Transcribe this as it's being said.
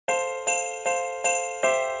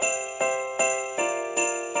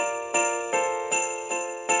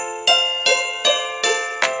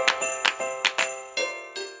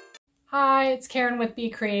it's Karen with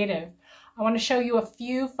Be Creative. I want to show you a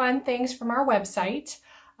few fun things from our website.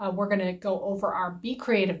 We're going to go over our Be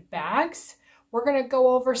Creative bags. We're going to go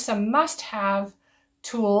over some must-have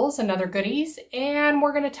tools and other goodies, and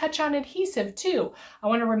we're going to touch on adhesive too. I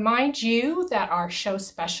want to remind you that our show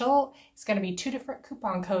special is going to be 2 different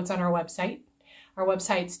coupon codes on our website. Our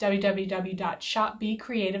website's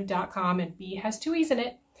www.shopbecreative.com, and B has 2 E's in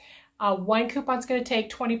it. One coupon's going to take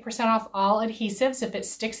 20% off all adhesives. If it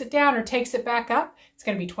sticks it down or takes it back up, it's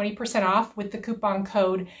going to be 20% off with the coupon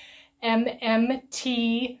code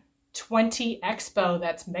MMT20EXPO.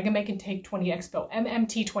 That's Mega Make and Take 20 Expo,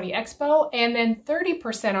 MMT20 Expo, and then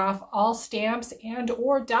 30% off all stamps and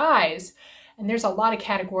or dies. And there's a lot of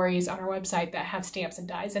categories on our website that have stamps and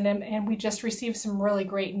dies in them, and we just received some really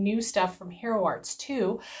great new stuff from Hero Arts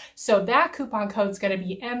too. So that coupon code is going to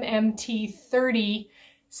be MMT30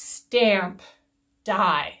 stamp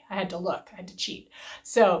die. I had to look, I had to cheat.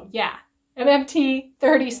 So yeah,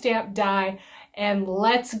 MMT30 stamp die, and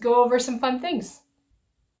let's go over some fun things.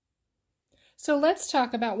 So let's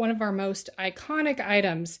talk about one of our most iconic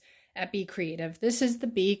items at Be Creative. This is the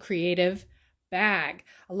Be Creative bag.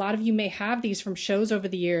 A lot of you may have these from shows over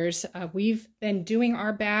the years. We've been doing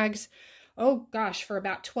our bags, oh gosh, for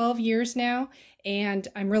about 12 years now, and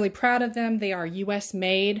I'm really proud of them. They are US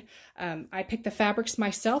made. I pick the fabrics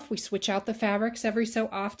myself. We switch out the fabrics every so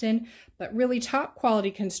often, but really top quality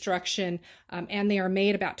construction, and they are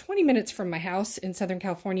made about 20 minutes from my house in Southern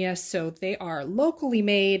California, so they are locally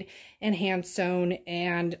made and hand sewn.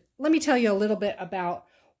 And let me tell you a little bit about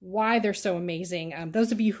why they're so amazing.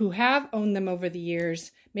 Those of you who have owned them over the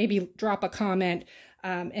years, maybe drop a comment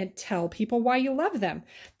and tell people why you love them.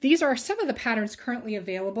 These are some of the patterns currently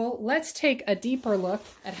available. Let's take a deeper look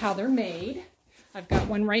at how they're made. I've got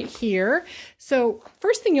one right here. So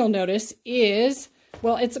first thing you'll notice is,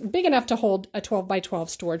 well, it's big enough to hold a 12 by 12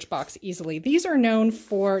 storage box easily. These are known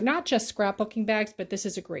for not just scrapbooking bags, but this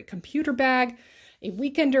is a great computer bag, a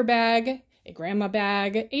weekender bag, a grandma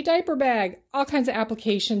bag, a diaper bag, all kinds of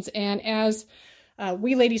applications. And as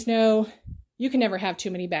we ladies know, you can never have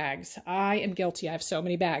too many bags. I am guilty. I have so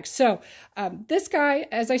many bags. So this guy,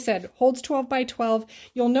 as I said, holds 12 by 12.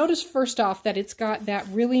 You'll notice first off that it's got that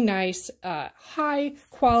really nice, high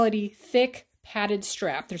quality, thick padded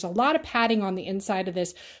strap. There's a lot of padding on the inside of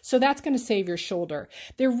this, so that's going to save your shoulder.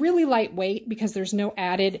 They're really lightweight because there's no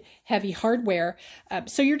added heavy hardware,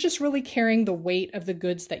 so you're just really carrying the weight of the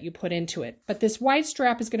goods that you put into it. But this wide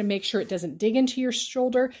strap is going to make sure it doesn't dig into your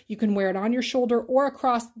shoulder. You can wear it on your shoulder or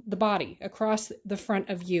across the body, across the front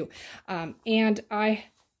of you. And I,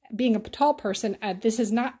 being a tall person, this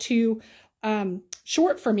is not too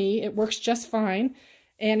short for me. It works just fine.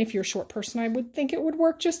 And if you're a short person, I would think it would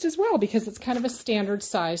work just as well because it's kind of a standard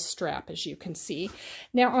size strap, as you can see.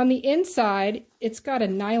 Now on the inside, it's got a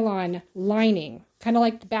nylon lining, kind of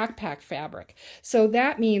like the backpack fabric. So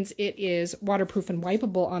that means it is waterproof and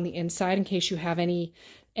wipeable on the inside in case you have any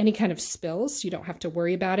kind of spills. You don't have to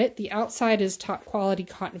worry about it. The outside is top quality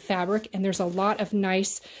cotton fabric, and there's a lot of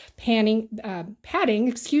nice padding,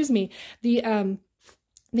 excuse me.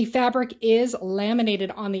 The fabric is laminated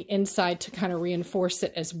on the inside to kind of reinforce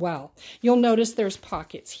it as well. You'll notice there's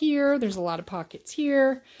pockets here. There's a lot of pockets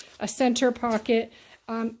here, a center pocket.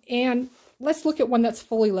 And let's look at one that's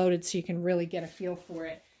fully loaded so you can really get a feel for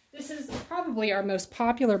it. This is probably our most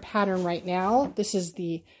popular pattern right now. This is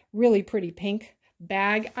the really pretty pink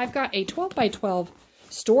bag. I've got a 12 by 12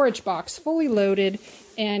 storage box fully loaded,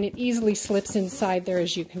 and it easily slips inside there,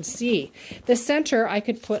 as you can see. The center, I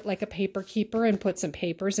could put like a paper keeper and put some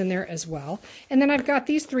papers in there as well. And then I've got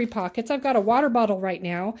these 3 pockets. I've got a water bottle right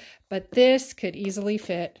now, but this could easily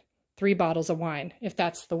fit 3 bottles of wine if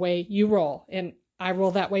that's the way you roll. And I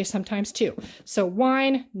roll that way sometimes too. So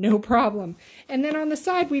wine, no problem. And then on the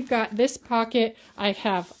side, we've got this pocket. I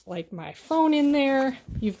have like my phone in there.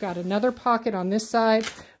 You've got another pocket on this side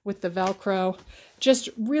with the Velcro. Just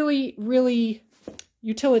really, really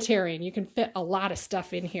utilitarian. You can fit a lot of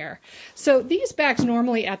stuff in here. So these bags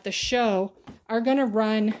normally at the show are going to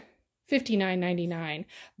run $59.99,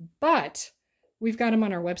 but we've got them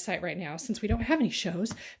on our website right now. Since we don't have any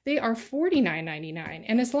shows, they are $49.99.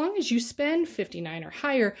 And as long as you spend $59 or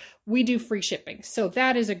higher, we do free shipping. So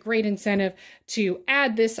that is a great incentive to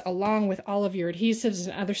add this along with all of your adhesives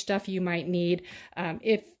and other stuff you might need.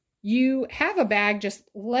 If you have a bag, just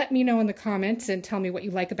let me know in the comments and tell me what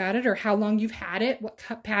you like about it or how long you've had it, what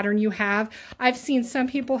pattern you have. I've seen some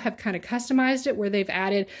people have kind of customized it where they've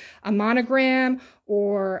added a monogram,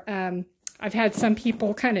 or I've had some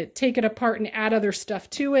people kind of take it apart and add other stuff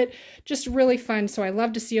to it. Just really fun. So I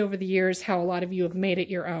love to see over the years how a lot of you have made it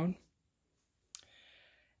your own.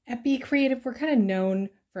 At Be Creative, we're kind of known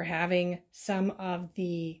for having some of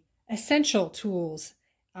the essential tools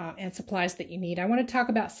and supplies that you need. I want to talk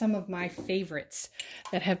about some of my favorites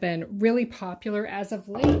that have been really popular as of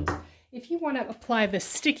late. If you want to apply the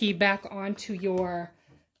sticky back onto your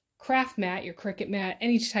craft mat, your Cricut mat,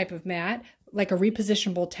 any type of mat, like a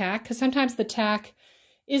repositionable tack, because sometimes the tack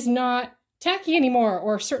is not tacky anymore,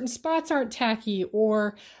 or certain spots aren't tacky,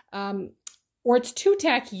 or it's too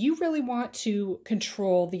tacky. You really want to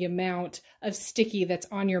control the amount of sticky that's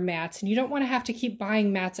on your mats, and you don't want to have to keep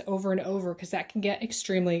buying mats over and over because that can get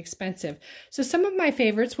extremely expensive. So some of my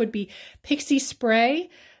favorites would be Pixie Spray,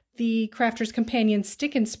 the Crafter's Companion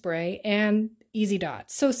Stick and Spray, and Easy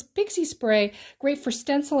Dots. So Pixie Spray, great for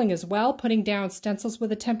stenciling as well, putting down stencils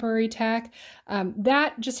with a temporary tack.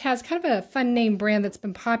 That just has kind of a fun name brand that's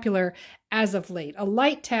been popular as of late. A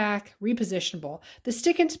light tack, repositionable. The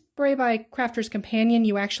Stick and Spray by Crafter's Companion,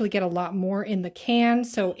 you actually get a lot more in the can,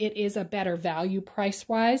 so it is a better value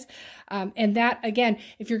price-wise. And that, again,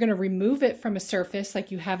 if you're going to remove it from a surface, like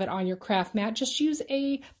you have it on your craft mat, just use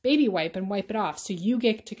a baby wipe and wipe it off, so you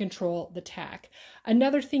get to control the tack.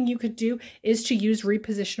 Another thing you could do is to use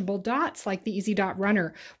repositionable dots, like the Easy Dot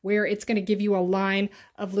Runner, where it's going to give you a line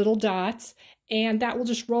of little dots, and that will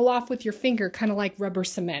just roll off with your finger, kind of like rubber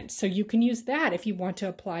cement. So you can use that if you want to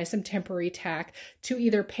apply some temporary tack to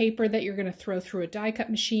either paper that you're going to throw through a die cut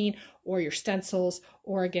machine, or your stencils,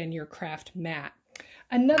 or again, your craft mat.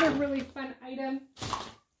 Another really fun item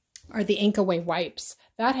are the Ink Away wipes.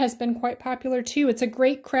 That has been quite popular too. It's a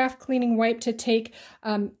great craft cleaning wipe to take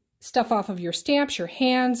stuff off of your stamps, your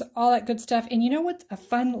hands, all that good stuff. And you know what a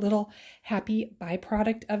fun little happy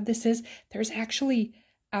byproduct of this is? There's actually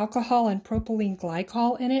alcohol and propylene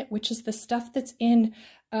glycol in it, which is the stuff that's in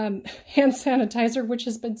hand sanitizer, which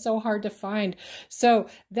has been so hard to find. So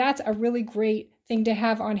that's a really great thing to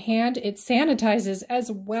have on hand. It sanitizes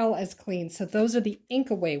as well as cleans. So those are the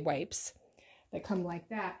Ink Away wipes that come like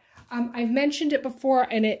that. I've mentioned it before,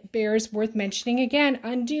 and it bears worth mentioning again.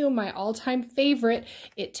 Undo, my all-time favorite.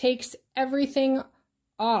 It takes everything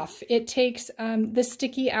off. It takes the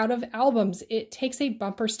sticky out of albums. It takes a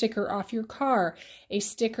bumper sticker off your car, a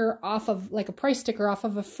sticker off of, like a price sticker off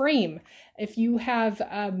of a frame. If you have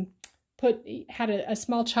had a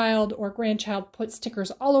small child or grandchild put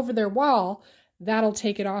stickers all over their wall, that'll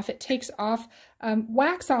take it off. It takes off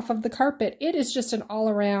wax off of the carpet. It is just an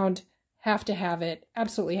all-around have to have it,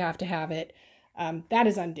 absolutely have to have it. That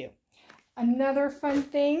is Undo. Another fun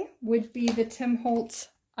thing would be the Tim Holtz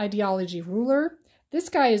Ideology Ruler. This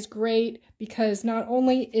guy is great because not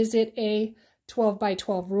only is it a 12 by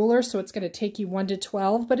 12 ruler, so it's going to take you 1 to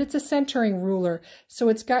 12, but it's a centering ruler. So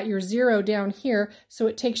it's got your 0 down here, so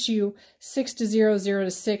it takes you 6 to 0, 0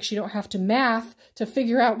 to 6. You don't have to math to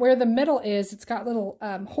figure out where the middle is. It's got little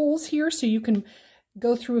holes here, so you can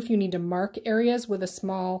go through if you need to mark areas with a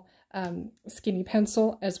small skinny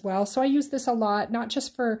pencil as well. So I use this a lot, not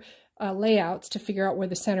just for layouts to figure out where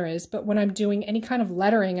the center is, but when I'm doing any kind of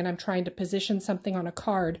lettering and I'm trying to position something on a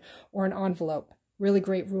card or an envelope. Really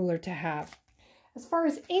great ruler to have. As far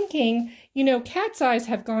as inking, you know, cat's eyes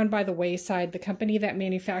have gone by the wayside. The company that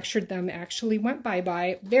manufactured them actually went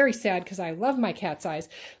bye-bye. Very sad because I love my cat's eyes.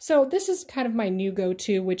 So this is kind of my new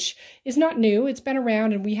go-to, which is not new. It's been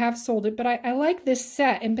around and we have sold it, but I like this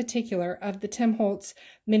set in particular of the Tim Holtz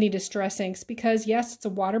Mini Distress Inks because, yes, it's a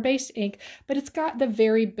water-based ink, but it's got the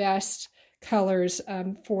very best colors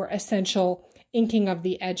for essential inking of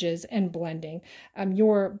the edges and blending.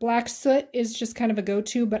 Your black soot is just kind of a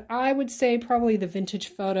go-to, but I would say probably the vintage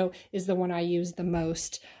photo is the one I use the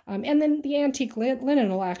most. And then the antique linen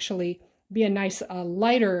will actually be a nice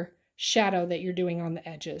lighter shadow that you're doing on the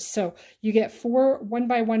edges. So you get 4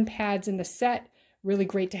 1x1 pads in the set. Really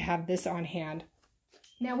great to have this on hand.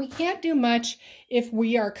 Now we can't do much if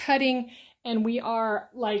we are cutting and we are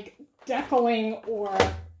like decaling or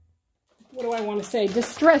what do I want to say,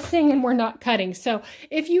 distressing, and we're not cutting. So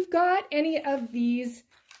if you've got any of these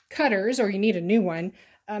cutters or you need a new one,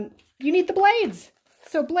 you need the blades.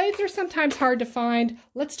 So blades are sometimes hard to find.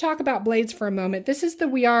 Let's talk about blades for a moment. This is the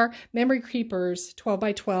We Are Memory Keepers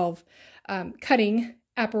 12x12 cutting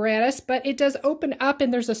apparatus, but it does open up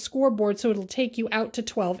and there's a scoreboard, so it'll take you out to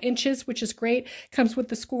 12 inches, which is great. Comes with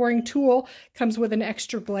the scoring tool, comes with an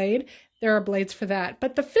extra blade. There are blades for that.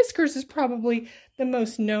 But the Fiskars is probably the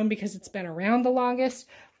most known because it's been around the longest.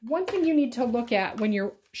 One thing you need to look at when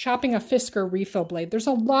you're shopping a Fiskar refill blade, there's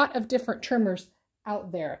a lot of different trimmers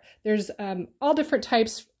out there. There's all different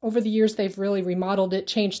types. Over the years, they've really remodeled it,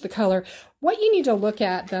 changed the color. What you need to look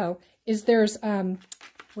at, though, is there's,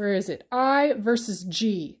 where is it? I versus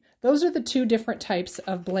G. Those are the two different types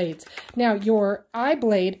of blades. Now your eye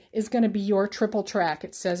blade is going to be your triple track.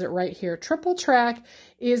 It says it right here. Triple track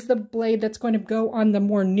is the blade that's going to go on the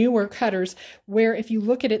more newer cutters, where if you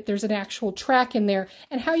look at it, there's an actual track in there.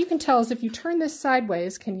 And how you can tell is if you turn this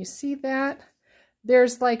sideways, can you see that?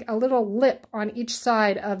 There's like a little lip on each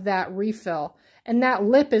side of that refill. And that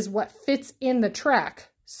lip is what fits in the track.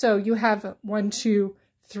 So you have 1, 2,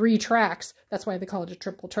 3 tracks. That's why they call it a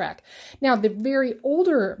triple track. Now, the very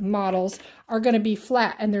older models are going to be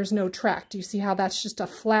flat and there's no track. Do you see how that's just a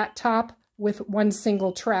flat top with one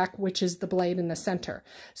single track, which is the blade in the center?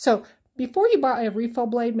 So before you buy a refill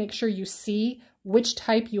blade, make sure you see which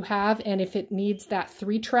type you have and if it needs that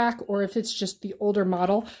 3 track or if it's just the older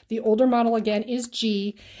model. The older model, again, is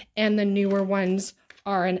G and the newer ones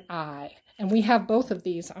are an I. And we have both of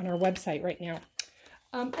these on our website right now.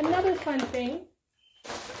 Another fun thing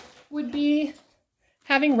would be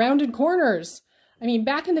having rounded corners. I mean,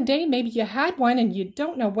 back in the day, maybe you had one and you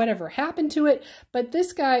don't know whatever happened to it, but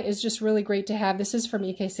this guy is just really great to have. This is from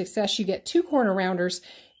EK Success. You get 2 corner rounders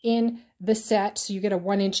in the set, so you get a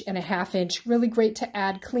 1 inch and a 1/2 inch. Really great to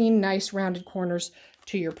add clean, nice rounded corners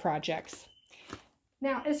to your projects.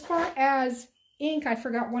 Now, as far as ink, I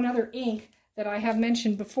forgot one other ink that I have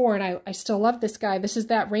mentioned before, and I still love this guy. This is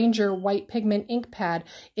that Ranger white pigment ink pad.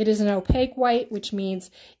 It is an opaque white, which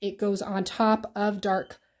means it goes on top of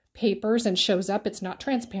dark papers and shows up. It's not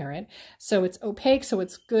transparent. So it's opaque, so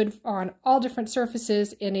it's good on all different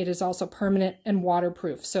surfaces, and it is also permanent and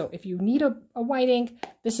waterproof. So if you need a white ink,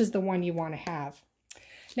 this is the one you want to have.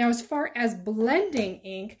 Now, as far as blending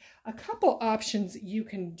ink, a couple options you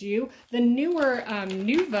can do. The newer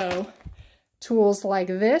Nuvo tools like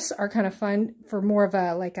this are kind of fun for more of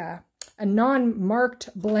a non-marked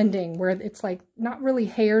blending, where it's like not really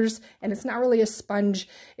hairs and it's not really a sponge.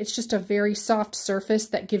 It's just a very soft surface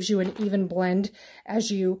that gives you an even blend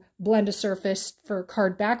as you blend a surface for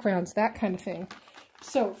card backgrounds, that kind of thing.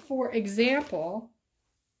 So for example,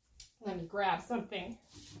 let me grab something,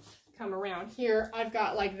 come around here. I've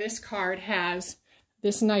got like this card has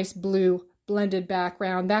this nice blue blended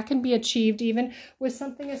background. That can be achieved even with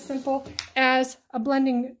something as simple as a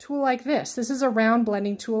blending tool like this. This is a round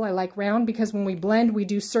blending tool. I like round because when we blend, we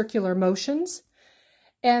do circular motions,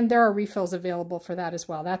 and there are refills available for that as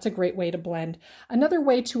well. That's a great way to blend. Another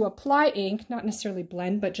way to apply ink, not necessarily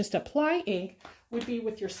blend, but just apply ink, would be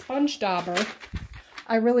with your sponge dauber.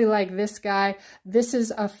 I really like this guy. This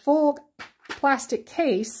is a full plastic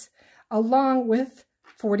case along with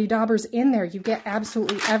 40 daubers in there. You get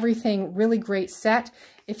absolutely everything. Really great set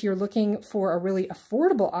if you're looking for a really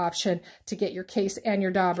affordable option to get your case and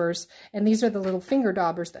your daubers. And these are the little finger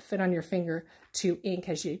daubers that fit on your finger to ink,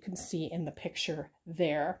 as you can see in the picture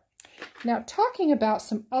there. Now, talking about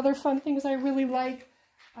some other fun things I really like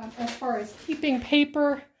as far as keeping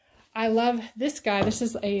paper, I love this guy. This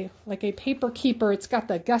is like a paper keeper. It's got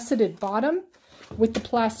the gusseted bottom with the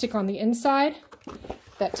plastic on the inside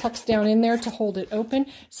that tucks down in there to hold it open.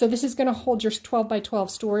 So this is going to hold your 12 by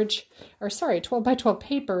 12 storage, or sorry, 12 by 12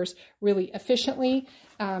 papers really efficiently,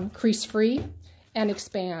 crease free, and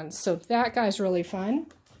expands. So that guy's really fun.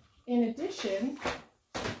 In addition,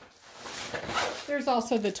 there's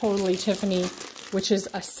also the Totally Tiffany, which is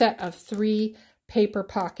a set of 3 paper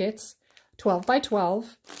pockets, 12 by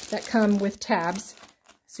 12, that come with tabs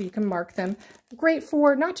so you can mark them. Great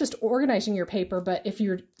for not just organizing your paper, but if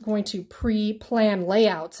you're going to pre-plan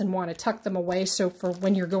layouts and want to tuck them away. So for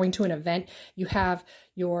when you're going to an event, you have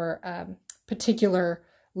your particular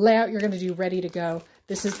layout you're going to do ready to go.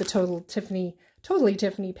 This is the Totally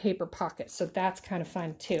Tiffany paper pocket. So that's kind of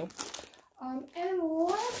fun too. And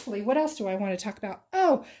lastly, what else do I want to talk about?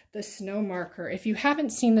 Oh, the snow marker. If you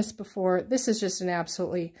haven't seen this before, this is just an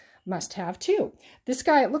absolutely must-have too. This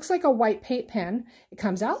guy, it looks like a white paint pen. It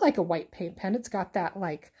comes out like a white paint pen. It's got that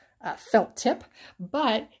like felt tip,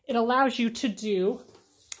 but it allows you to do,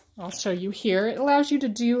 I'll show you here, it allows you to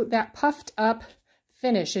do that puffed up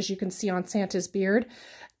finish, as you can see on Santa's beard,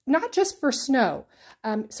 not just for snow.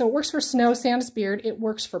 So it works for snow, Santa's beard. It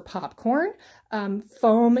works for popcorn,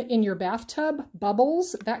 foam in your bathtub,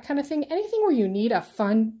 bubbles, that kind of thing. Anything where you need a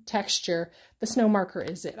fun texture, the snow marker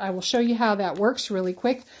is it. I will show you how that works really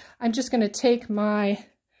quick. I'm just going to take my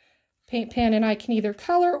paint pen and I can either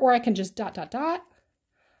color or I can just dot, dot, dot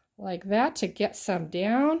like that to get some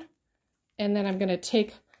down. And then I'm going to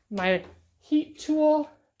take my heat tool.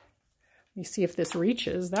 Let me see if this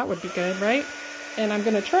reaches. That would be good, right? And I'm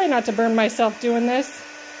going to try not to burn myself doing this.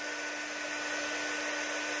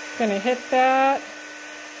 Going to hit that.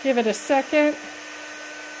 Give it a second.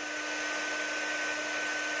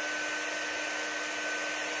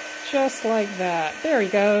 Just like that. There he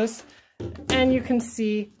goes. And you can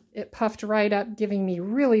see It puffed right up, giving me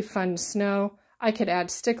really fun snow. I could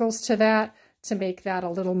add stickles to that to make that a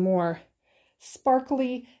little more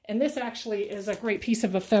sparkly. And this actually is a great piece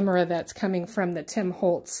of ephemera that's coming from the Tim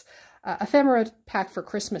Holtz ephemera pack for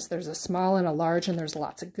Christmas. There's a small and a large, and there's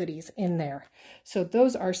lots of goodies in there. So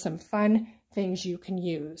those are some fun things you can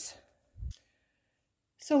use.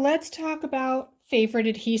 So let's talk about favorite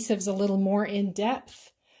adhesives a little more in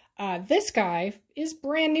depth. This guy is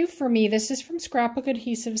brand new for me. This is from Scrapbook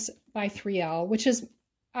Adhesives by 3L, which is,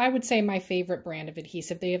 I would say, my favorite brand of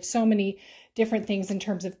adhesive. They have so many different things in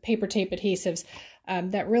terms of paper tape adhesives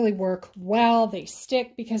that really work well. They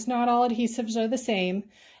stick because not all adhesives are the same.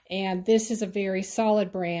 And this is a very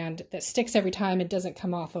solid brand that sticks every time and doesn't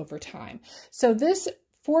come off over time. So this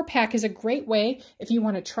 4-pack is a great way if you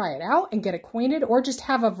want to try it out and get acquainted, or just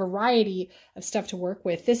have a variety of stuff to work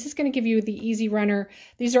with. This is going to give you the Easy Runner.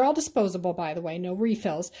 These are all disposable, by the way, no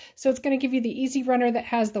refills. So it's going to give you the Easy Runner that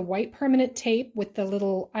has the white permanent tape with the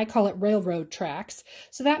little, I call it railroad tracks.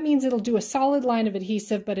 So that means it'll do a solid line of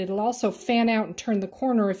adhesive, but it'll also fan out and turn the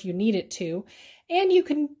corner if you need it to. And you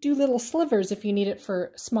can do little slivers if you need it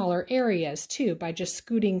for smaller areas too, by just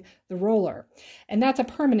scooting the roller. And that's a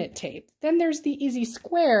permanent tape. Then there's the Easy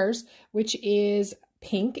Squares, which is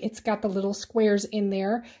pink. It's got the little squares in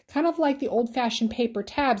there, kind of like the old-fashioned paper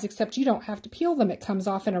tabs, except you don't have to peel them. It comes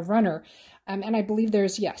off in a runner. And I believe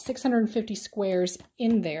there's, 650 squares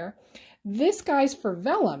in there. This guy's for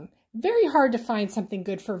vellum. Very hard to find something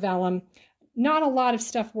good for vellum. Not a lot of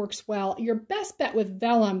stuff works well. Your best bet with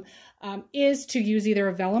vellum is to use either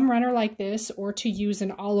a vellum runner like this, or to use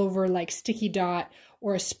an all-over like sticky dot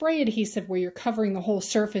or a spray adhesive where you're covering the whole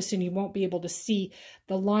surface and you won't be able to see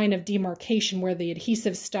the line of demarcation where the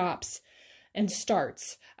adhesive stops and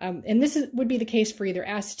starts. And this would be the case for either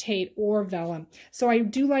acetate or vellum. So I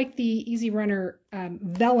do like the Easy Runner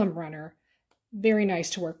vellum runner. Very nice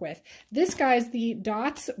to work with. This guy's the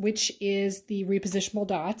dots, which is the repositionable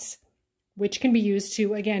dots, which can be used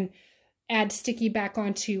to, again, add sticky back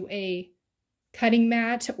onto a cutting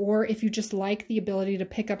mat, or if you just like the ability to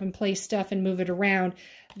pick up and place stuff and move it around,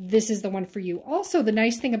 this is the one for you. Also, the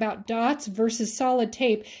nice thing about dots versus solid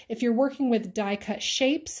tape, if you're working with die cut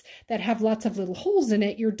shapes that have lots of little holes in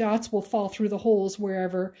it, your dots will fall through the holes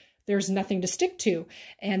wherever there's nothing to stick to.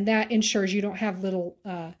 And that ensures you don't have little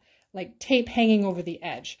like tape hanging over the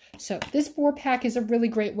edge. So this 4-pack is a really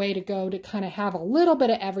great way to go to kind of have a little bit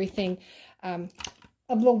of everything.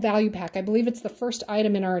 A little value pack. I believe it's the first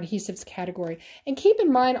item in our adhesives category. And keep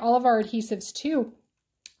in mind, all of our adhesives too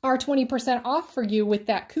are 20% off for you with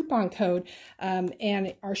that coupon code.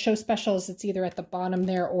 And our show specials, it's either at the bottom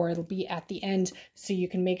there or it'll be at the end, so you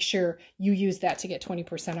can make sure you use that to get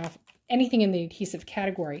 20% off anything in the adhesive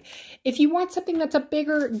category. If you want something that's a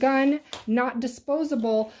bigger gun, not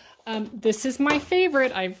disposable, this is my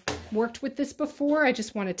favorite. I've worked with this before. I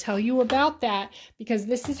just want to tell you about that because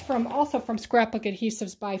this is also from Scrapbook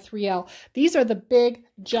Adhesives by 3L. These are the big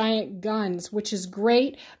giant guns, which is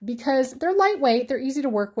great because they're lightweight. They're easy to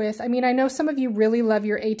work with. I mean, I know some of you really love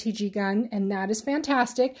your ATG gun, and that is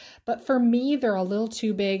fantastic. But for me, they're a little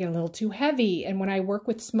too big and a little too heavy. And when I work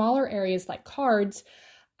with smaller areas like cards,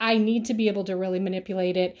 I need to be able to really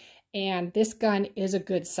manipulate it. And this gun is a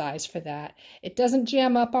good size for that. It doesn't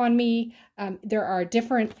jam up on me. There are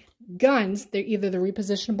different guns. They're either the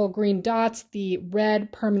repositionable green dots, the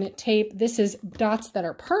red permanent tape. This is dots that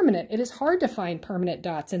are permanent. It is hard to find permanent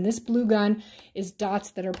dots, and this blue gun is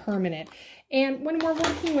dots that are permanent. And when we're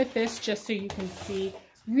working with this, just so you can see,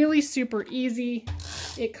 really super easy.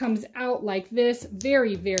 It comes out like this,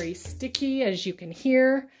 very, very sticky, as you can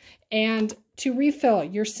hear. And to refill,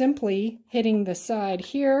 you're simply hitting the side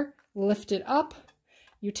here, lift it up,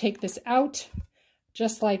 you take this out,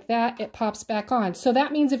 just like that, it pops back on. So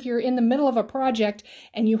that means if you're in the middle of a project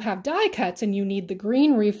and you have die cuts and you need the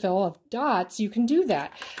green refill of dots, you can do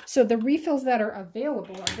that. So the refills that are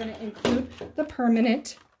available are going to include the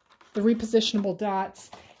permanent, the repositionable dots,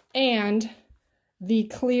 and the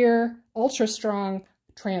clear, ultra strong,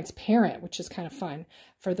 transparent, which is kind of fun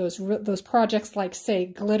for those projects like, say,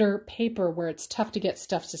 glitter paper where it's tough to get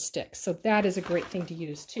stuff to stick. So that is a great thing to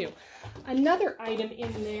use too. Another item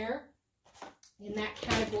in there, in that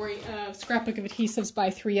category of Scrapbook of Adhesives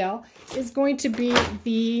by 3L, is going to be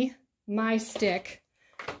the My Stick,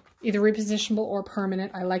 either repositionable or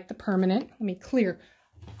permanent. I like the permanent. Let me clear.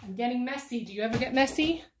 I'm getting messy. Do you ever get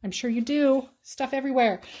messy? I'm sure you do. Stuff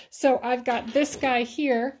everywhere. So I've got this guy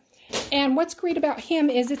here, And what's great about him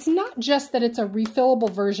is it's not just that it's a refillable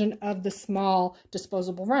version of the small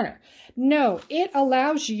disposable runner. No, it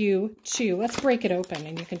allows you to, let's break it open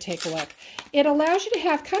and you can take a look. It allows you to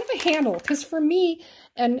have kind of a handle, because for me,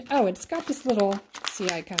 and oh, it's got this little, see,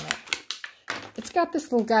 it's got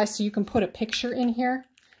this little guy so you can put a picture in here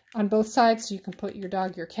on both sides, so you can put your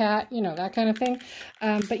dog, your cat, you know, that kind of thing.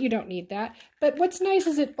 But you don't need that. But what's nice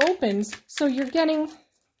is it opens, so you're getting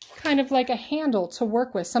kind of like a handle to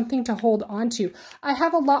work with, something to hold onto. I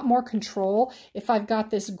have a lot more control if I've got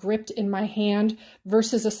this gripped in my hand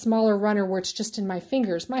versus a smaller runner where it's just in my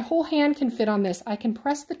fingers. My whole hand can fit on this. I can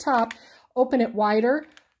press the top, open it wider,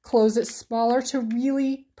 close it smaller to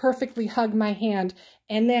really perfectly hug my hand,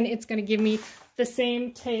 and then it's going to give me the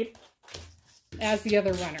same tape as the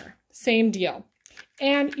other runner. Same deal.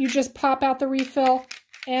 And you just pop out the refill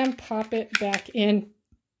and pop it back in.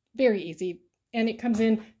 Very easy. And it comes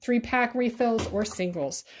in 3-pack refills or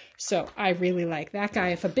singles. So I really like that guy.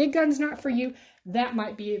 If a big gun's not for you, that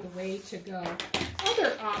might be the way to go.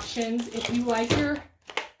 Other options, if you like your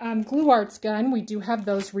Glue Arts gun, we do have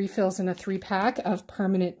those refills in a 3-pack of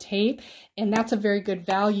permanent tape. And that's a very good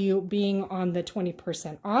value, being on the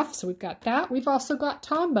 20% off. So we've got that. We've also got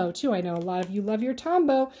Tombow too. I know a lot of you love your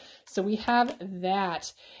Tombow. So we have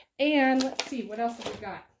that. And let's see, what else have we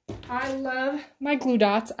got? I love my glue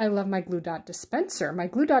dots. I love my glue dot dispenser. My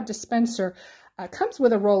glue dot dispenser comes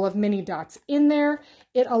with a roll of mini dots in there.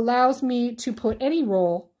 It allows me to put any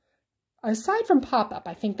roll, aside from pop-up.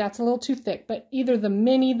 I think that's a little too thick, but either the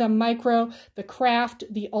mini, the micro, the craft,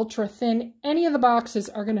 the ultra thin, any of the boxes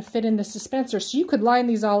are going to fit in this dispenser. So you could line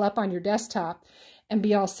these all up on your desktop and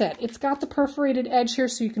be all set. It's got the perforated edge here,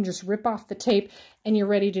 so you can just rip off the tape and you're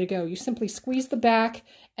ready to go. You simply squeeze the back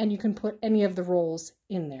and you can put any of the rolls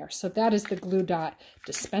in there. So that is the glue dot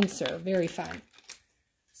dispenser. Very fun.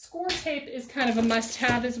 Score tape is kind of a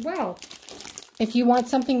must-have as well. If you want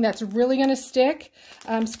something that's really going to stick,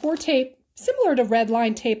 score tape, similar to red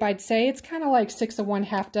line tape, I'd say. It's kind of like 6 of one,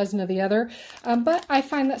 half dozen of the other. But I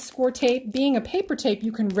find that score tape, being a paper tape,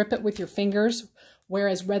 you can rip it with your fingers,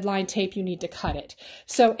 whereas red line tape, you need to cut it.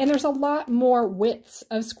 So, and there's a lot more widths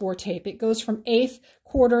of score tape. It goes from 1/8,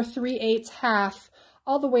 1/4, 3/8, half,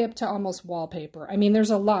 all the way up to almost wallpaper. I mean, there's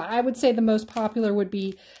a lot. I would say the most popular would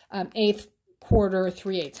be 1/8, 1/4,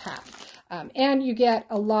 3/8, half. And you get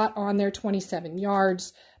a lot on there, 27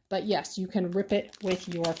 yards. But yes, you can rip it with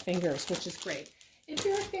your fingers, which is great. If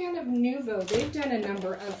you're a fan of Nuvo, they've done a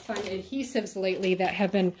number of fun adhesives lately that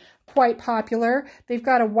have been quite popular. They've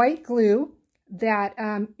got a white glue that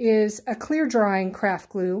is a clear drying craft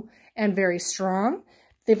glue and very strong.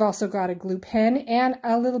 They've also got a glue pen and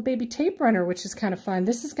a little baby tape runner, which is kind of fun.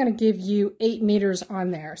 This is going to give you 8 meters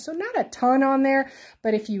on there. So not a ton on there,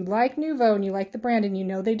 but if you like Nuvo and you like the brand and you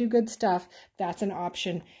know they do good stuff, that's an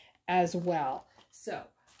option as well. So,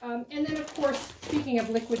 and then of course, speaking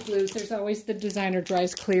of liquid glues, there's always the Designer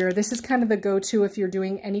Dries Clear. This is kind of the go-to if you're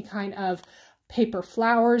doing any kind of paper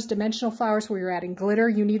flowers, dimensional flowers where you're adding glitter.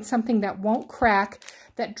 You need something that won't crack,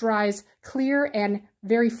 that dries clear and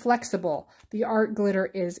very flexible. The art glitter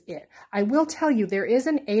is it. I will tell you, there is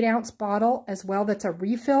an 8-ounce bottle as well that's a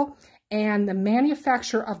refill, and the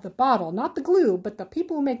manufacturer of the bottle, not the glue, but the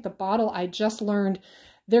people who make the bottle, I just learned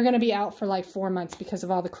they're going to be out for like 4 months because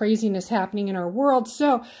of all the craziness happening in our world.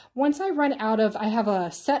 So once I run out of, I have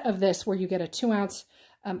a set of this where you get a 2-ounce,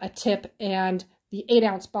 a tip, and the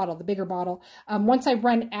 8-ounce bottle, the bigger bottle. Once I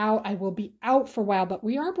run out, I will be out for a while, but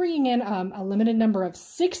we are bringing in a limited number of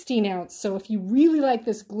 16-ounce. So if you really like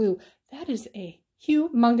this glue, that is a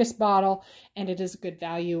humongous bottle, and it is a good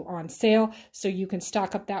value on sale. So you can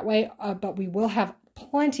stock up that way, but we will have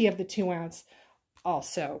plenty of the 2-ounce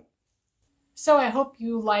also. So I hope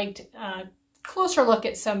you liked a closer look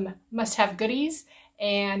at some must-have goodies,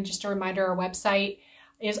 and just a reminder, our website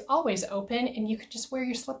is always open and you can just wear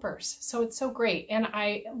your slippers. So it's so great. And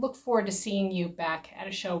I look forward to seeing you back at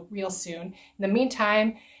a show real soon. In the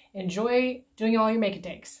meantime, enjoy doing all your make and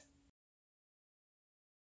takes.